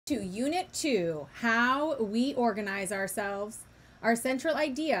to Unit 2, How We Organize Ourselves. Our central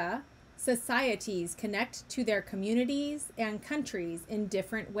idea, societies connect to their communities and countries in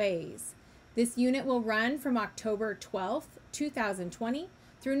different ways. This unit will run from October 12th, 2020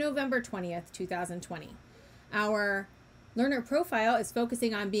 through November 20th, 2020. Our learner profile is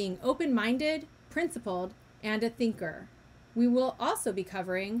focusing on being open-minded, principled, and a thinker. We will also be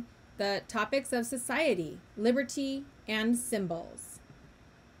covering the topics of society, liberty, and symbols.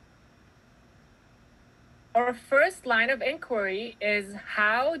 Our first line of inquiry is,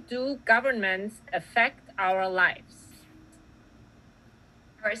 how do governments affect our lives?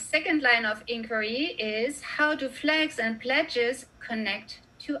 Our second line of inquiry is, how do flags and pledges connect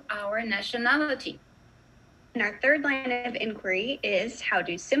to our nationality? And our third line of inquiry is, how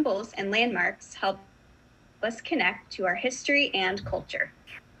do symbols and landmarks help us connect to our history and culture?